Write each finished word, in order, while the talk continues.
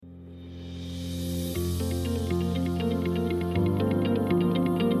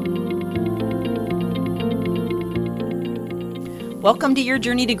Welcome to Your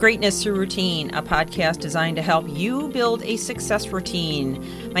Journey to Greatness Through Routine, a podcast designed to help you build a success routine.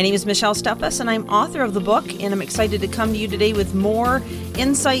 My name is Michelle Steffes, and I'm author of the book, and I'm excited to come to you today with more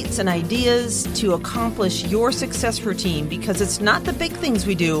insights and ideas to accomplish your success routine, because it's not the big things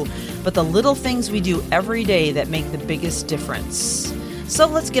we do, but the little things we do every day that make the biggest difference. So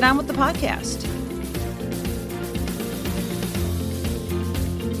let's get on with the podcast.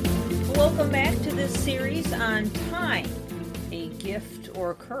 Welcome back to this series on time. A gift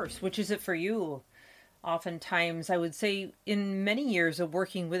or a curse. Which is it for you? Oftentimes, I would say in many years of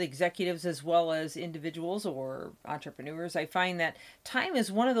working with executives as well as individuals or entrepreneurs, I find that time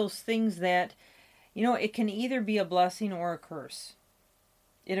is one of those things that, it can either be a blessing or a curse.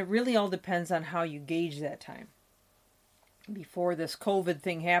 And it really all depends on how you gauge that time. Before this COVID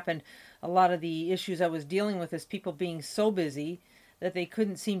thing happened, a lot of the issues I was dealing with is people being so busy that they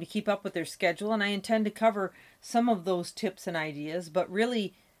couldn't seem to keep up with their schedule. And I intend to cover some of those tips and ideas. But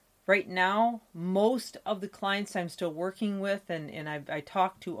really, right now, most of the clients I'm still working with and I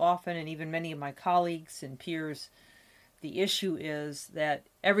talk to often, and even many of my colleagues and peers, the issue is that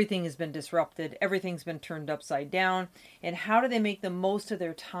everything has been disrupted. Everything's been turned upside down. And how do they make the most of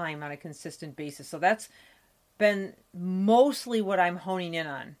their time on a consistent basis? So that's been mostly what I'm honing in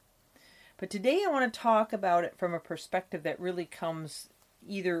on. But today I want to talk about it from a perspective that really comes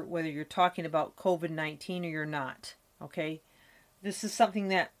either whether you're talking about COVID-19 or you're not, okay? This is something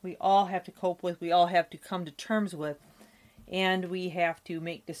that we all have to cope with, we all have to come to terms with, and we have to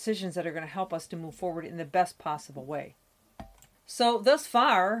make decisions that are going to help us to move forward in the best possible way. So thus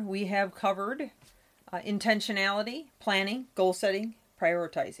far, we have covered intentionality, planning, goal setting,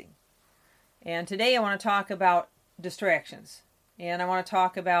 prioritizing. And today I want to talk about distractions. And I want to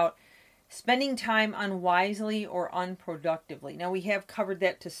talk about spending time unwisely or unproductively. Now, we have covered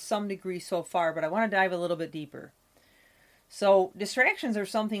that to some degree so far, but I want to dive a little bit deeper. So, distractions are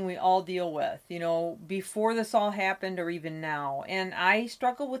something we all deal with, before this all happened or even now. And I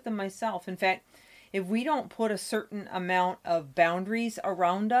struggle with them myself. In fact, if we don't put a certain amount of boundaries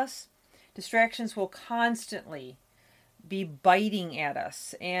around us, distractions will constantly be biting at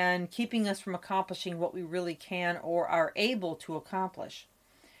us and keeping us from accomplishing what we really can or are able to accomplish.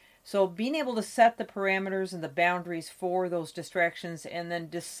 So being able to set the parameters and the boundaries for those distractions and then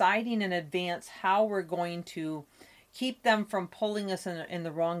deciding in advance how we're going to keep them from pulling us in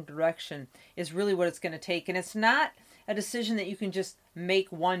the wrong direction is really what it's going to take. And it's not a decision that you can just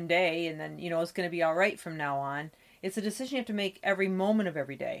make one day and then, it's going to be all right from now on. It's a decision you have to make every moment of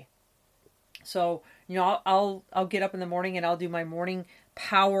every day. So, I'll get up in the morning and I'll do my morning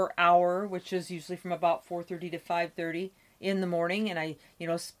power hour, which is usually from about 4:30 to 5:30. in the morning, and I,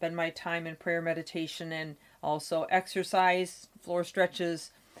 spend my time in prayer, meditation, and also exercise, floor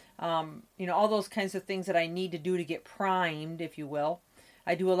stretches, all those kinds of things that I need to do to get primed, if you will.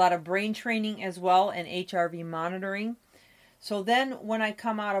 I do a lot of brain training as well and HRV monitoring. So then when I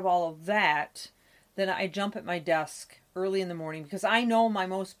come out of all of that, then I jump at my desk early in the morning because I know my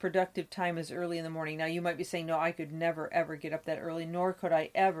most productive time is early in the morning. Now you might be saying, no, I could never ever get up that early, nor could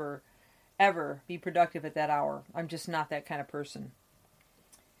I ever be productive at that hour. I'm just not that kind of person.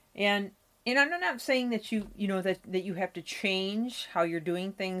 And I'm not saying that that you have to change how you're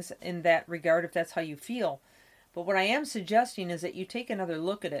doing things in that regard if that's how you feel. But what I am suggesting is that you take another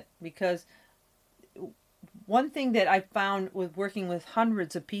look at it, because one thing that I've found with working with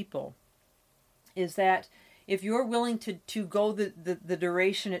hundreds of people is that if you're willing to go the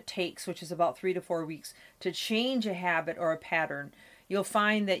duration it takes, which is about 3 to 4 weeks, to change a habit or a pattern, you'll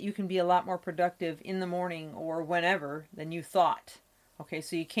find that you can be a lot more productive in the morning or whenever than you thought. Okay,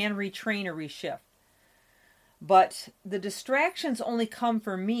 so you can retrain or reshift. But the distractions only come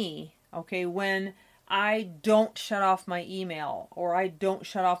for me, okay, when I don't shut off my email or I don't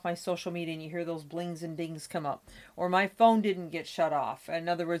shut off my social media and you hear those blings and dings come up. Or my phone didn't get shut off. In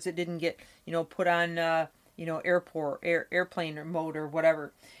other words, it didn't get, put on, airplane mode or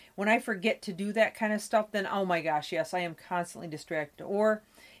whatever. When I forget to do that kind of stuff, then, oh my gosh, yes, I am constantly distracted. Or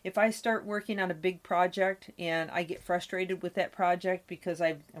if I start working on a big project and I get frustrated with that project because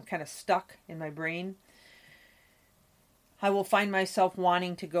I'm kind of stuck in my brain, I will find myself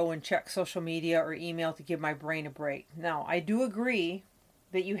wanting to go and check social media or email to give my brain a break. Now, I do agree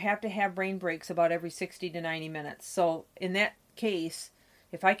that you have to have brain breaks about every 60 to 90 minutes. So in that case,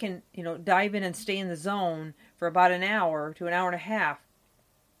 if I can, dive in and stay in the zone for about an hour to an hour and a half,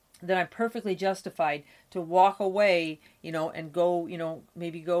 then I'm perfectly justified to walk away, and go,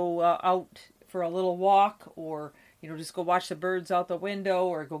 maybe go out for a little walk, or, just go watch the birds out the window,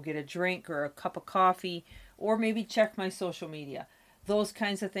 or go get a drink or a cup of coffee, or maybe check my social media. Those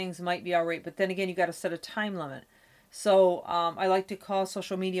kinds of things might be all right. But then again, you got to set a time limit. So I like to call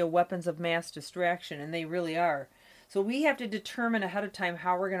social media weapons of mass distraction, and they really are. So we have to determine ahead of time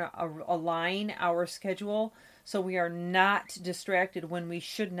how we're going to align our schedule so we are not distracted when we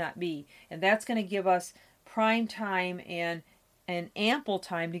should not be. And that's going to give us prime time and ample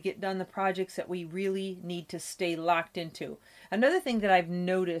time to get done the projects that we really need to stay locked into. Another thing that I've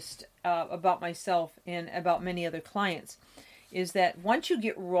noticed about myself and about many other clients is that once you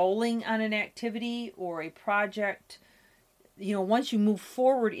get rolling on an activity or a project, once you move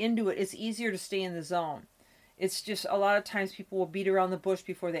forward into it, it's easier to stay in the zone. It's just a lot of times people will beat around the bush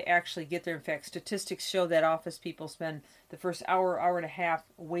before they actually get there. In fact, statistics show that office people spend the first hour and a half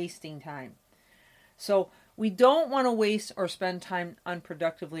wasting time. So we don't want to waste or spend time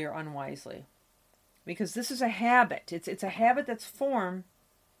unproductively or unwisely, because this is a habit. It's a habit that's formed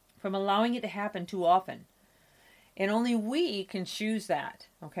from allowing it to happen too often. And only we can choose that,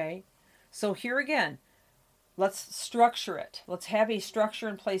 okay? So here again, let's structure it. Let's have a structure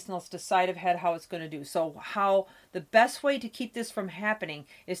in place, and let's decide ahead how it's going to do. So how the best way to keep this from happening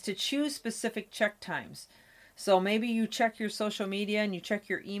is to choose specific check times. So maybe you check your social media and you check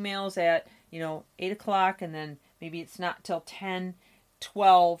your emails at, 8 o'clock, and then maybe it's not till 10,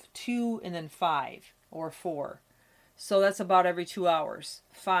 12, 2, and then 5 or 4. So that's about every 2 hours.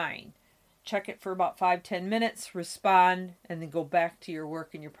 Fine. Check it for about 5-10 minutes, respond, and then go back to your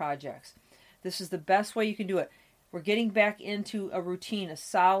work and your projects. This is the best way you can do it. We're getting back into a routine, a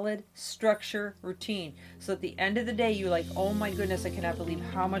solid structure routine. So at the end of the day, you're like, oh my goodness, I cannot believe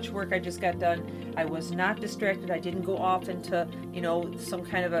how much work I just got done. I was not distracted. I didn't go off into, some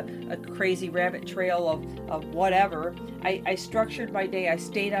kind of a crazy rabbit trail of whatever. I structured my day. I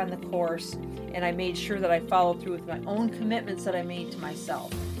stayed on the course, and I made sure that I followed through with my own commitments that I made to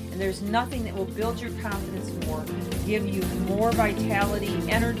myself. And there's nothing that will build your confidence more, give you more vitality,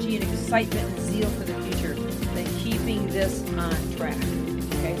 energy, and excitement and zeal for the future than keeping this on track.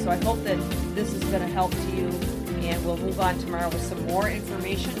 Okay, so I hope that this has been a help to you, and we'll move on tomorrow with some more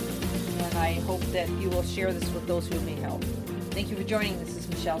information, and I hope that you will share this with those who it may help. Thank you for joining. This is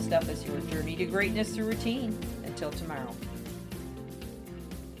Michelle Steffes, your journey to greatness through routine. Until tomorrow.